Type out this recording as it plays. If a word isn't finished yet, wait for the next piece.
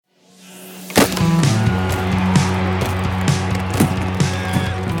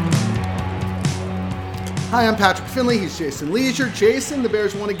Hi, I'm Patrick Finley. He's Jason Lieser. Jason, the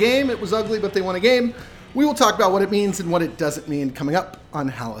Bears won a game. It was ugly, but they won a game. We will talk about what it means and what it doesn't mean coming up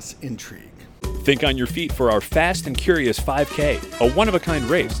on Hallis Intrigue. Think on your feet for our Fast and Curious 5K, a one-of-a-kind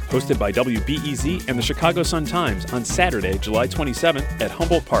race hosted by WBEZ and the Chicago Sun-Times on Saturday, July 27th at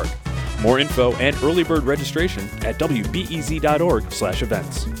Humboldt Park. More info and early bird registration at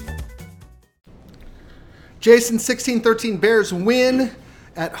wbez.org/events. Jason, 16-13 Bears win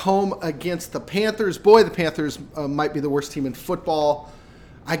at home against the Panthers. Boy, the Panthers might be the worst team in football.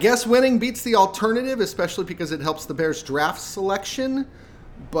 I guess winning beats the alternative, especially because it helps the Bears' draft selection,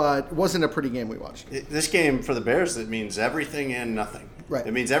 but it wasn't a pretty game we watched. This game for the Bears, it means everything and nothing. Right.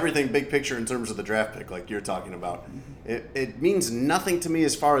 It means everything big picture in terms of the draft pick, like you're talking about. It means nothing to me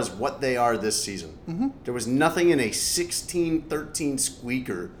as far as what they are this season. Mm-hmm. There was nothing in a 16-13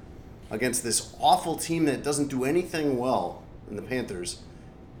 squeaker against this awful team that doesn't do anything well in the Panthers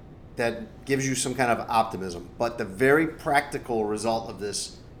that gives you some kind of optimism. But the very practical result of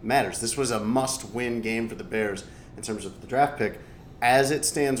this matters. This was a must-win game for the Bears in terms of the draft pick. As it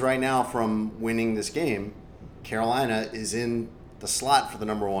stands right now from winning this game, Carolina is in the slot for the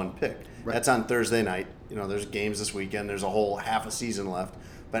number one pick. Right. That's on Thursday night. You know, there's games this weekend. There's a whole half a season left.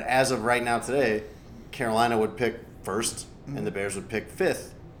 But as of right now today, Carolina would pick first, and the Bears would pick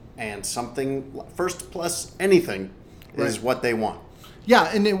fifth. And something, first plus anything, is what they want.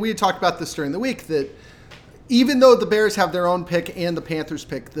 Yeah, and we had talked about this during the week, that even though the Bears have their own pick and the Panthers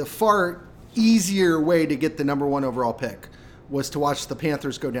pick, the far easier way to get the number one overall pick was to watch the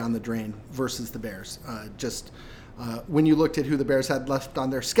Panthers go down the drain versus the Bears. When you looked at who the Bears had left on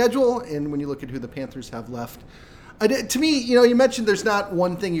their schedule and when you look at who the Panthers have left. To me, you mentioned there's not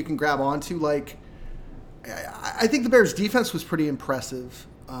one thing you can grab onto. Like, I think the Bears' defense was pretty impressive.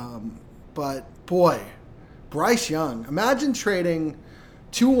 But, boy, Bryce Young. Imagine trading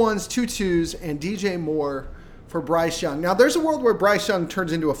 2 1s, 2 2s, and DJ Moore for Bryce Young. Now, there's a world where Bryce Young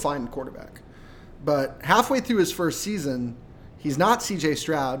turns into a fine quarterback. But halfway through his first season, he's not C.J.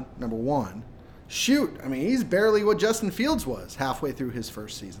 Stroud, number one. Shoot, I mean, he's barely what Justin Fields was halfway through his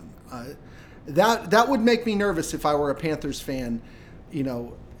first season. That would make me nervous if I were a Panthers fan. You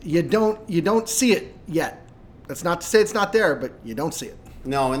don't see it yet. That's not to say it's not there, but you don't see it.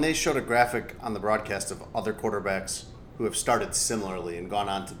 No, and they showed a graphic on the broadcast of other quarterbacks who have started similarly and gone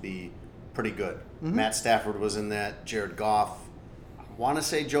on to be pretty good. Mm-hmm. Matt Stafford was in that. Jared Goff. I want to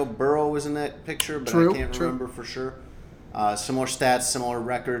say Joe Burrow was in that picture, but I can't remember for sure. Similar stats, similar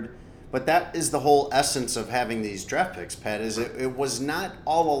record. But that is the whole essence of having these draft picks, Pat, is it was not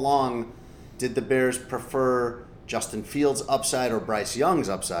all along did the Bears prefer Justin Fields' upside or Bryce Young's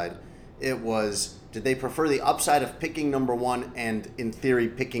upside. It was, did they prefer the upside of picking number one and, in theory,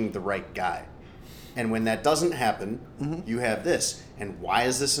 picking the right guy? And when that doesn't happen, you have this. And why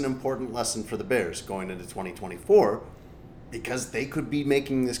is this an important lesson for the Bears going into 2024? Because they could be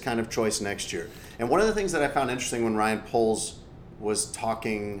making this kind of choice next year. And one of the things that I found interesting when Ryan Poles was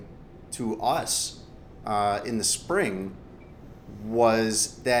talking to us in the spring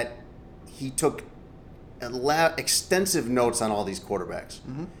was that he took extensive notes on all these quarterbacks.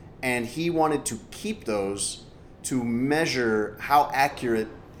 Mm-hmm. And he wanted to keep those to measure how accurate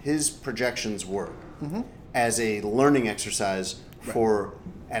his projections were as a learning exercise for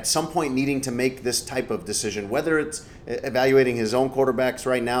at some point needing to make this type of decision, whether it's evaluating his own quarterbacks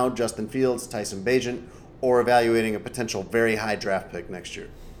right now, Justin Fields, Tyson Bagent, or evaluating a potential very high draft pick next year.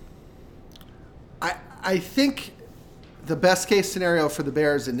 I think the best case scenario for the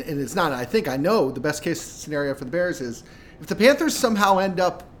Bears, and it's not, I know the best case scenario for the Bears is if the Panthers somehow end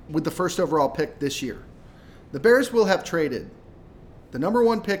up with the first overall pick this year, the Bears will have traded the number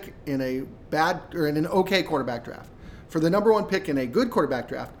one pick in a bad or in an okay quarterback draft for the number one pick in a good quarterback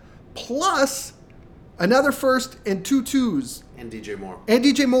draft, plus another first and 2 2s. And DJ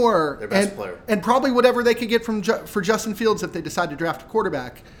Moore. Their best player. And probably whatever they could get for Justin Fields if they decide to draft a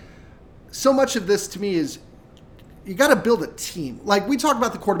quarterback. So much of this to me is you got to build a team. Like we talk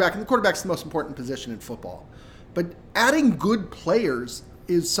about the quarterback, and the quarterback's the most important position in football. But adding good players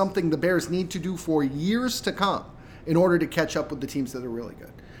is something the Bears need to do for years to come in order to catch up with the teams that are really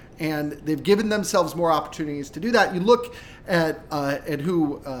good. And they've given themselves more opportunities to do that. You look at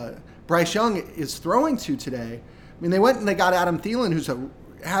who Bryce Young is throwing to today. I mean, they went and they got Adam Thielen, who's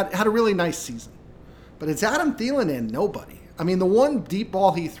had a really nice season. But it's Adam Thielen and nobody. I mean, the one deep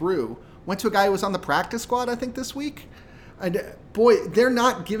ball he threw went to a guy who was on the practice squad, I think, this week. And boy, they're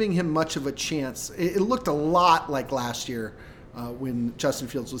not giving him much of a chance. It looked a lot like last year when Justin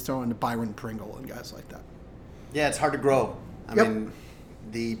Fields was throwing to Byron Pringle and guys like that. Yeah, it's hard to grow. I mean,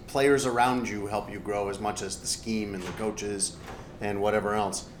 the players around you help you grow as much as the scheme and the coaches and whatever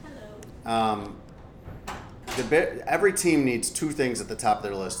else. every team needs two things at the top of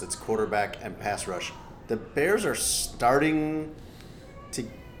their list. It's quarterback and pass rush. The Bears are starting to...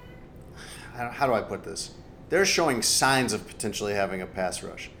 How do I put this? They're showing signs of potentially having a pass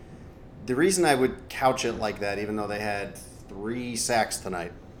rush. The reason I would couch it like that, even though they had 3 sacks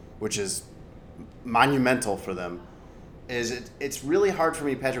tonight, which is monumental for them, is it's really hard for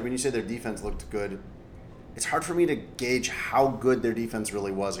me, Patrick, when you say their defense looked good, it's hard for me to gauge how good their defense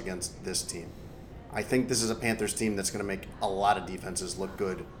really was against this team. I think this is a Panthers team that's going to make a lot of defenses look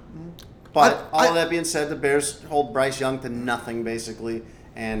good. But all of that being said, the Bears hold Bryce Young to nothing, basically,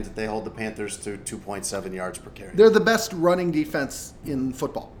 and they hold the Panthers to 2.7 yards per carry. They're the best running defense in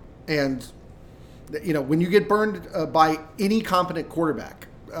football. And, when you get burned by any competent quarterback,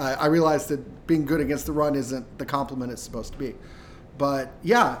 I realize that being good against the run isn't the compliment it's supposed to be. But,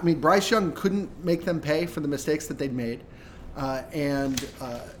 yeah, Bryce Young couldn't make them pay for the mistakes that they'd made. I'm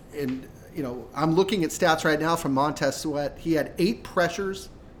looking at stats right now from Montez Sweat. He had 8 pressures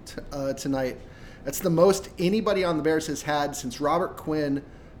tonight. That's the most anybody on the Bears has had since Robert Quinn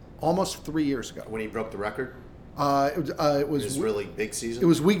almost 3 years ago. When he broke the record? It was his really big season? It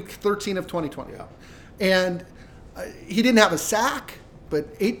was week 13 of 2020. Yeah. And he didn't have a sack, but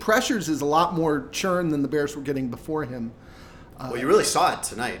 8 pressures is a lot more churn than the Bears were getting before him. Well, you really saw it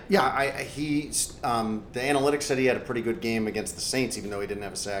tonight. Yeah. The analytics said he had a pretty good game against the Saints, even though he didn't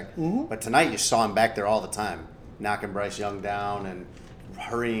have a sack. Mm-hmm. But tonight you saw him back there all the time, knocking Bryce Young down and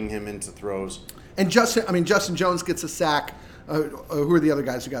hurrying him into throws. And Justin Jones gets a sack. Who are the other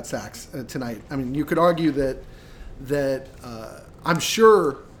guys who got sacks tonight? You could argue that I'm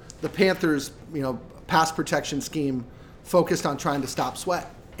sure the Panthers, pass protection scheme focused on trying to stop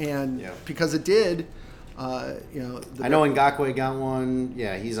Sweat, and because it did, I know Ngakoue got one.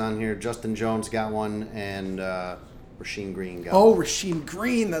 Yeah, he's on here. Justin Jones got one, and Rasheem Green got one. Oh, Rasheem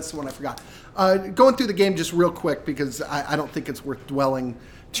Green, that's the one I forgot. Going through the game just real quick because I don't think it's worth dwelling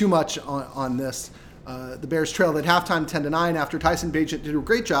too much on this. The Bears trailed at halftime 10-9 after Tyson Bagent did a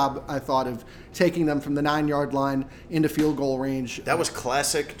great job, I thought, of taking them from the 9-yard line into field goal range. That was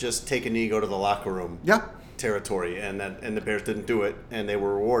classic, just take a knee, go to the locker room territory, and the Bears didn't do it, and they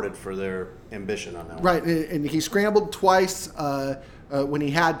were rewarded for their ambition on that one. Right, and he scrambled twice when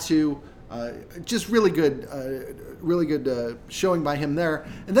he had to. Just really good showing by him there.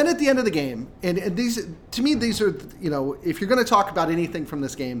 And then at the end of the game, and these, to me, these are, if you're going to talk about anything from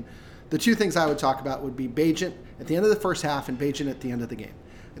this game, the 2 things I would talk about would be Bagent at the end of the first half and Bagent at the end of the game.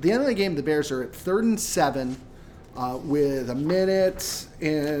 At the end of the game, the Bears are at 3rd and 7 with a minute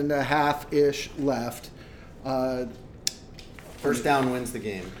and a half-ish left. First down wins the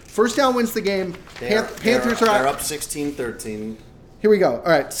game. First down wins the game. Panthers are up 16-13. Here we go.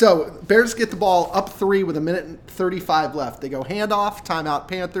 All right, so Bears get the ball up 3 with a minute and 35 left. They go handoff, timeout,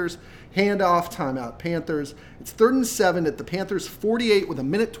 Panthers. Handoff, timeout, Panthers. It's 3rd and 7 at the Panthers 48 with a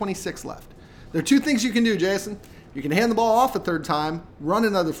minute 26 left. There are 2 things you can do, Jason. You can hand the ball off a third time, run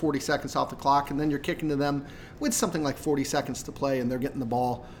another 40 seconds off the clock, and then you're kicking to them with something like 40 seconds to play, and they're getting the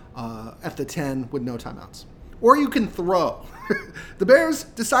ball at the 10 with no timeouts. Or you can throw. The Bears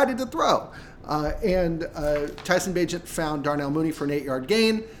decided to throw. And Tyson Bagent found Darnell Mooney for an 8-yard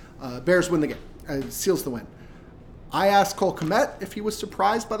gain. Bears win the game. Seals the win. I asked Cole Kmet if he was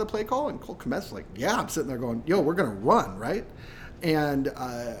surprised by the play call, and Cole Kmet's like, yeah, I'm sitting there going, yo, we're going to run, right? And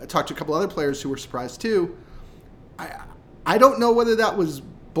I talked to a couple other players who were surprised too. I don't know whether that was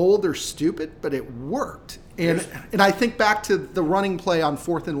bold or stupid, but it worked. And I think back to the running play on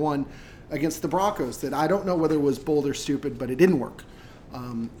 4th and 1 against the Broncos, that I don't know whether it was bold or stupid, but it didn't work.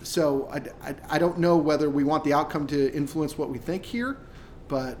 So I don't know whether we want the outcome to influence what we think here,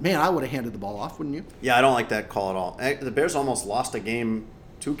 but man, I would have handed the ball off, wouldn't you? Yeah, I don't like that call at all. The Bears almost lost a game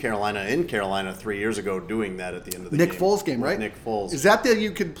to Carolina in Carolina 3 years ago doing that at the end of the game. Nick Foles game, right? Nick Foles. Is that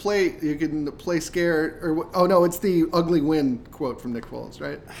you can play scared, or oh no, it's the ugly win quote from Nick Foles,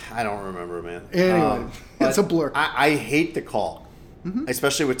 right? I don't remember, man. Anyway, it's a blur. I hate the call,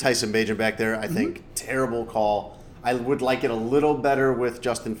 especially with Tyson Bagent back there. I think terrible call. I would like it a little better with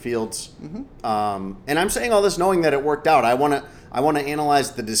Justin Fields. And I'm saying all this knowing that it worked out. I want to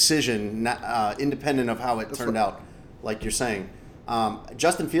analyze the decision, independent of how it turned out, like you're saying.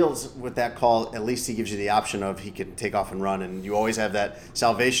 Justin Fields, with that call, at least he gives you the option of he can take off and run, and you always have that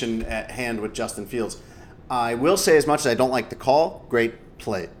salvation at hand with Justin Fields. I will say, as much as I don't like the call, great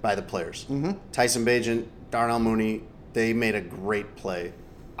play by the players. Tyson Bagent, Darnell Mooney, they made a great play.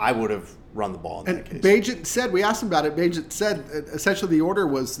 I would have run the ball in that case. Bagent said, we asked him about it, Bagent said essentially the order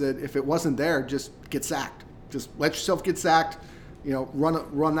was that if it wasn't there, just get sacked. Just let yourself get sacked,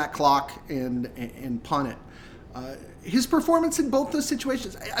 run that clock and punt it. His performance in both those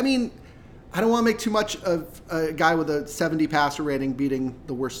situations, I mean, I don't want to make too much of a guy with a 70 passer rating beating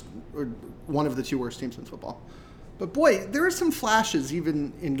the worst or one of the two worst teams in football. But boy, there are some flashes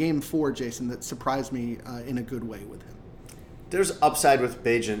even in Game 4, Jason, that surprised me in a good way with him. There's upside with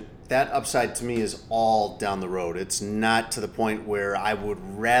Bagent. That upside to me is all down the road. It's not to the point where I would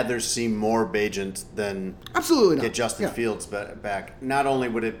rather see more Bagent than absolutely not. Get Justin Fields back. Not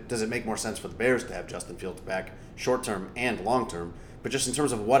only does it make more sense for the Bears to have Justin Fields back short term and long term, but just in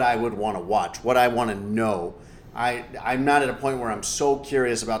terms of what I would want to watch, what I want to know. I'm not at a point where I'm so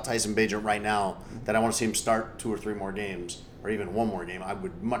curious about Tyson Bagent right now that I want to see him start 2 or 3 more games or even one more game. I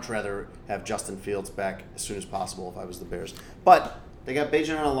would much rather have Justin Fields back as soon as possible if I was the Bears. But they got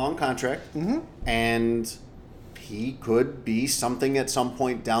Bagent on a long contract, and he could be something at some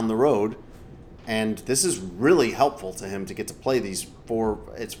point down the road. And this is really helpful to him to get to play these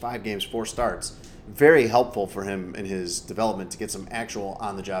 5 games, 4 starts. Very helpful for him in his development to get some actual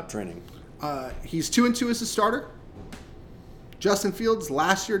on-the-job training. He's 2-2 as a starter. Justin Fields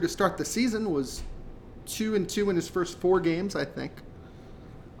last year to start the season was 2-2 in his first 4 games, I think.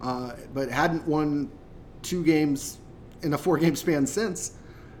 But hadn't won 2 games in a 4-game span since.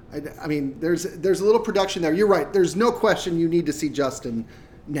 I mean, there's a little production there. You're right. There's no question you need to see Justin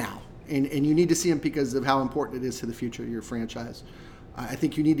now. And you need to see him because of how important it is to the future of your franchise. I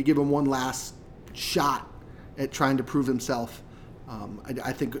think you need to give him one last shot at trying to prove himself.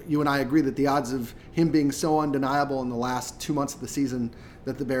 I think you and I agree that the odds of him being so undeniable in the last 2 months of the season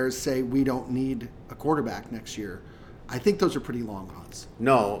that the Bears say we don't need a quarterback next year, I think those are pretty long odds.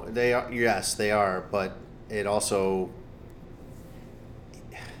 No, they are. Yes, they are. But it also,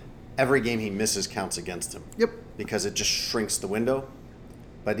 every game he misses counts against him. Yep. Because it just shrinks the window.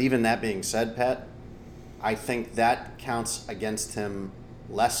 But even that being said, Pat, I think that counts against him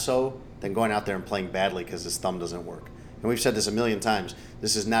less so than going out there and playing badly because his thumb doesn't work. And we've said this a million times.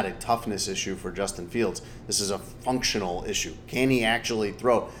 This is not a toughness issue for Justin Fields. This is a functional issue. Can he actually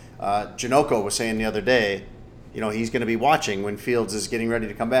throw? Janoko was saying the other day, he's going to be watching when Fields is getting ready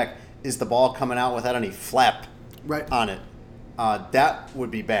to come back. Is the ball coming out without any flap on it? That would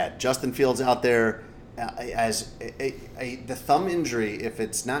be bad. Justin Fields out there as the thumb injury, if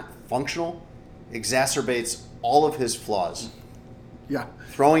it's not functional, exacerbates all of his flaws. Yeah.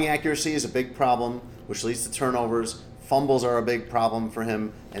 Throwing accuracy is a big problem, which leads to turnovers. Fumbles are a big problem for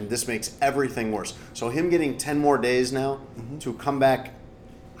him, and this makes everything worse. So him getting 10 more days now to come back,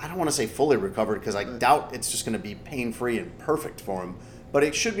 I don't want to say fully recovered because I doubt it's just going to be pain-free and perfect for him, but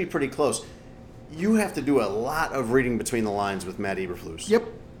it should be pretty close. You have to do a lot of reading between the lines with Matt Eberflus. Yep.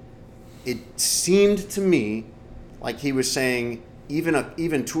 It seemed to me like he was saying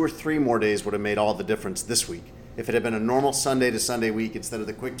even 2 or 3 more days would have made all the difference this week if it had been a normal Sunday to Sunday week instead of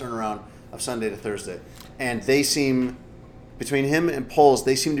the quick turnaround of Sunday to Thursday. And they seem, between him and Poles,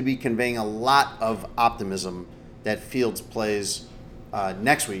 they seem to be conveying a lot of optimism that Fields plays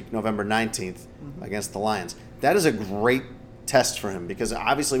next week, November 19th, against the Lions. That is a great test for him because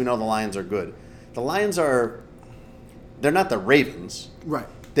obviously we know the Lions are good. The Lions they're not the Ravens. Right.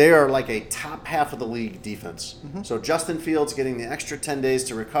 They are like a top half of the league defense. So Justin Fields getting the extra 10 days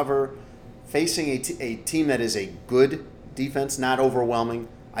to recover, facing a team that is a good defense, not overwhelming.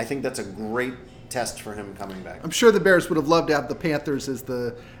 I think that's a great test for him coming back. I'm sure the Bears would have loved to have the Panthers as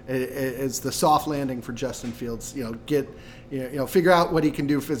the soft landing for Justin Fields. Figure out what he can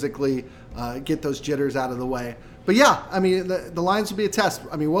do physically, get those jitters out of the way. But yeah, I mean, the Lions would be a test.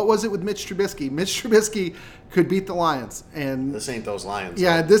 I mean, what was it with Mitch Trubisky? Mitch Trubisky could beat the Lions, and this ain't those Lions.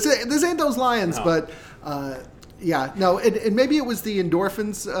 Yeah, this ain't those Lions. No. But and maybe it was the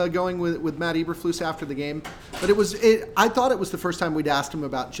endorphins going with Matt Eberflus after the game. But I thought it was the first time we'd asked him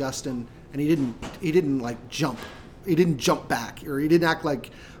about Justin, and he didn't like jump. He didn't jump back, or he didn't act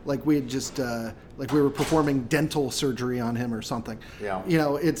like we had just like we were performing dental surgery on him or something. Yeah.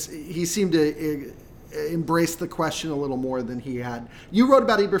 He seemed to embrace the question a little more than he had. You wrote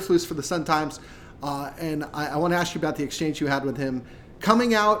about Eberflus for the Sun-Times, and I want to ask you about the exchange you had with him.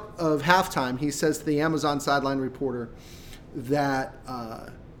 Coming out of halftime, he says to the Amazon sideline reporter that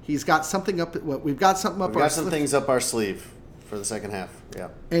he's got something up. We've got something up. We've got some things up our sleeve for the second half. Yeah.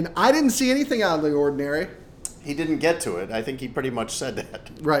 And I didn't see anything out of the ordinary. He didn't get to it. I think he pretty much said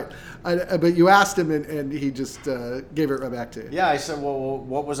that. Right. But you asked him, and he just gave it right back to you. Yeah, I said, well,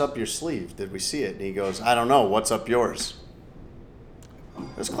 what was up your sleeve? Did we see it? And he goes, I don't know. What's up yours?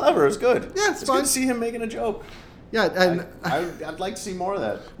 It was clever. It was good. Yeah, it's fun. Good to see him making a joke. Yeah, and I'd like to see more of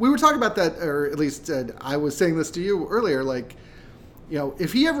that. We were talking about that, or at least I was saying this to you earlier. Like,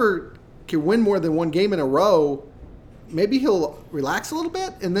 if he ever can win more than one game in a row, maybe he'll relax a little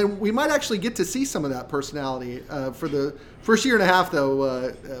bit, and then we might actually get to see some of that personality. For the first year and a half,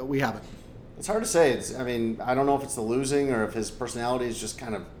 though, we haven't. It's hard to say. I don't know if it's the losing or if his personality is just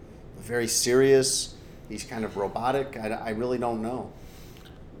kind of very serious. He's kind of robotic. I really don't know.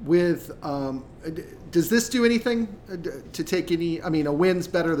 Does this do anything to take any? A win's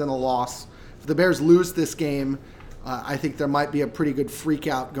better than a loss. If the Bears lose this game, I think there might be a pretty good freak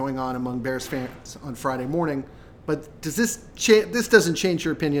out going on among Bears fans on Friday morning. But does this doesn't change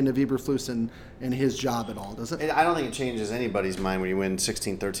your opinion of Eberflus and his job at all, does it? I don't think it changes anybody's mind when you win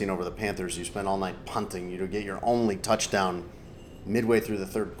 16-13 over the Panthers. You spend all night punting. You get your only touchdown midway through the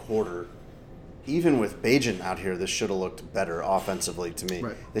third quarter. Even with Bajan out here, this should have looked better offensively to me.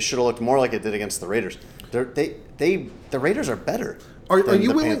 Right. This should have looked more like it did against the Raiders. The Raiders are better. Are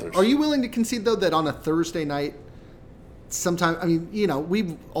you Panthers. willing to concede though that on a Thursday night? Sometimes,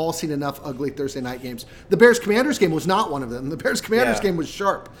 we've all seen enough ugly Thursday night games. The Bears-Commanders game was not one of them. The Bears-Commanders game was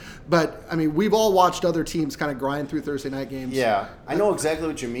sharp. But, we've all watched other teams kind of grind through Thursday night games. Yeah, I know exactly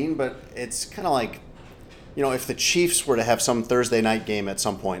what you mean, but it's kind of like, if the Chiefs were to have some Thursday night game at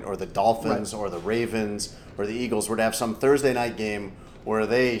some point, or the Dolphins, or the Ravens, or the Eagles were to have some Thursday night game where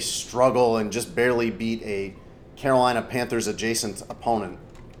they struggle and just barely beat a Carolina Panthers adjacent opponent,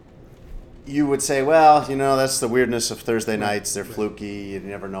 you would say, well, that's the weirdness of Thursday nights. They're fluky. You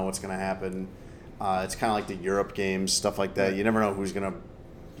never know what's going to happen. It's kind of like the Europe games, stuff like that. You never know who's going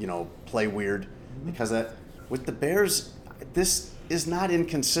to, play weird. Because with the Bears, this is not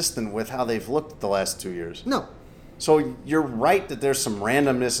inconsistent with how they've looked the last 2 years. No. So you're right that there's some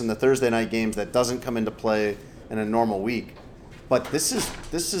randomness in the Thursday night games that doesn't come into play in a normal week. But this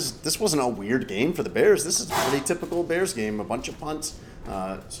wasn't a weird game for the Bears. This is a pretty typical Bears game. A bunch of punts,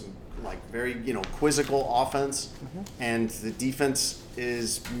 some very quizzical offense, and the defense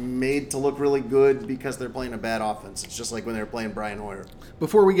is made to look really good because they're playing a bad offense. It's just like when they were playing Brian Hoyer.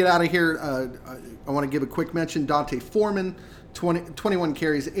 Before we get out of here, I want to give a quick mention. Dante Foreman, 21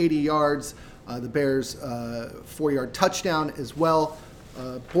 carries, 80 yards. The Bears 4-yard touchdown as well.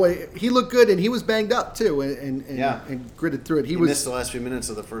 Boy, he looked good, and he was banged up too, and gritted through it. He missed the last few minutes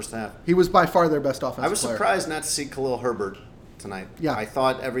of the first half. He was by far their best offensive player. I was surprised not to see Khalil Herbert tonight. Yeah. I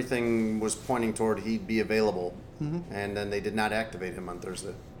thought everything was pointing toward he'd be available, and then they did not activate him on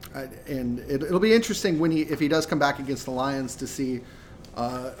Thursday. And it'll be interesting if he does come back against the Lions to see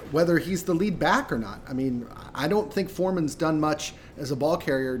whether he's the lead back or not. I don't think Foreman's done much as a ball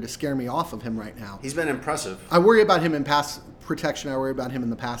carrier to scare me off of him right now. He's been impressive. I worry about him in pass protection. I worry about him in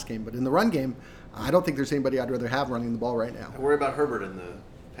the pass game. But in the run game, I don't think there's anybody I'd rather have running the ball right now. I worry about Herbert in the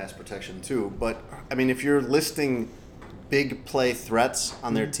pass protection too. But, if you're listing big play threats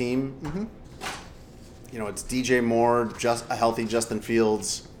on their team, it's DJ Moore, just a healthy Justin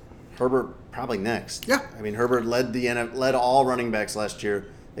Fields, Herbert probably next. Yeah. Herbert led all running backs last year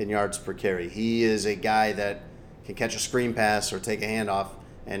in yards per carry. He is a guy that can catch a screen pass or take a handoff,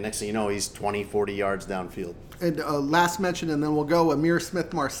 and next thing you know, he's 20, 40 yards downfield. And last mention, and then we'll go Amir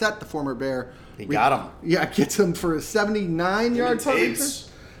Smith-Marset, the former Bear. He got him. Yeah, gets him for a 79-yard punt return.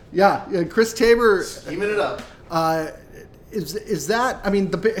 Yeah, Chris Tabor. Scheming it up. Is that,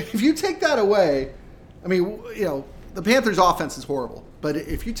 if you take that away, the Panthers' offense is horrible. But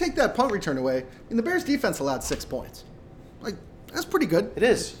if you take that punt return away, the Bears' defense allowed 6 points. That's pretty good. It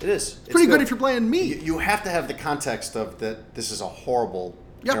is. It's pretty good if you're playing me. You have to have the context of that this is a horrible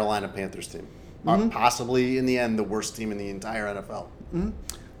Carolina Panthers team. Possibly, in the end, the worst team in the entire NFL.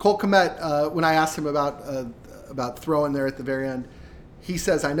 Cole Kmet, when I asked him about throwing there at the very end, he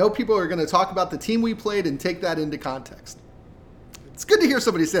says, I know people are going to talk about the team we played and take that into context. It's good to hear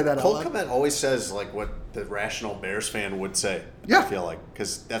somebody say that. Cole Kmet always says what the rational Bears fan would say. Yeah. I feel like,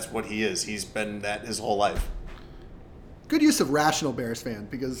 because that's what he is. He's been that his whole life. Good use of rational Bears fan,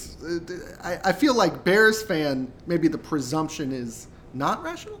 because I feel like Bears fan, maybe the presumption is not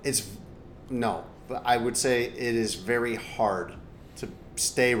rational? No, but I would say it is very hard to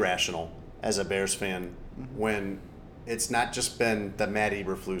stay rational as a Bears fan when it's not just been the Matt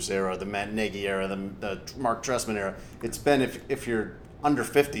Eberflus era, the Matt Nagy era, the Mark Trestman era. It's been, if you're under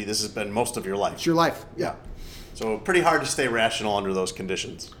 50, this has been most of your life. It's your life, yeah. So pretty hard to stay rational under those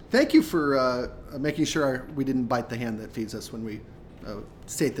conditions. Thank you for making sure we didn't bite the hand that feeds us when we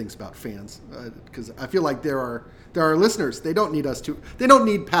say things about fans, because I feel like there are listeners. They don't need They don't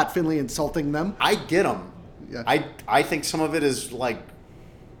need Pat Finley insulting them. I get them. Yeah. I think some of it is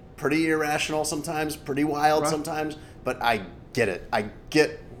pretty irrational sometimes, pretty wild sometimes, but I get it. I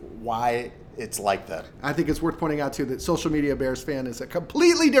get why it's like that. I think it's worth pointing out too that social media Bears fan is a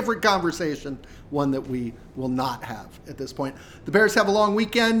completely different conversation, one that we will not have at this point. The Bears have a long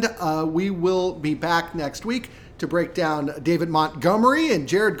weekend. We will be back next week to break down David Montgomery and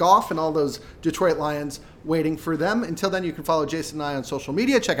Jared Goff and all those Detroit Lions waiting for them. Until then, you can follow Jason and I on social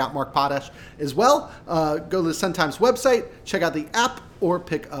media. Check out Mark Potash as well. Go to the Sun-Times website, check out the app, or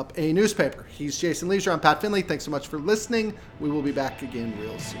pick up a newspaper. He's Jason Lieser. I'm Pat Finley. Thanks so much for listening. We will be back again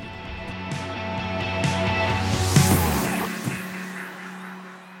real soon.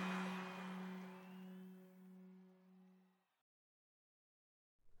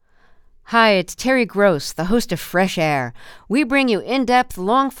 Hi, it's Terry Gross, the host of Fresh Air. We bring you in-depth,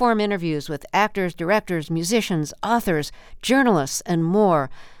 long-form interviews with actors, directors, musicians, authors, journalists, and more.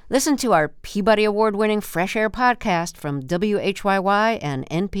 Listen to our Peabody Award-winning Fresh Air podcast from WHYY and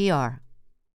NPR.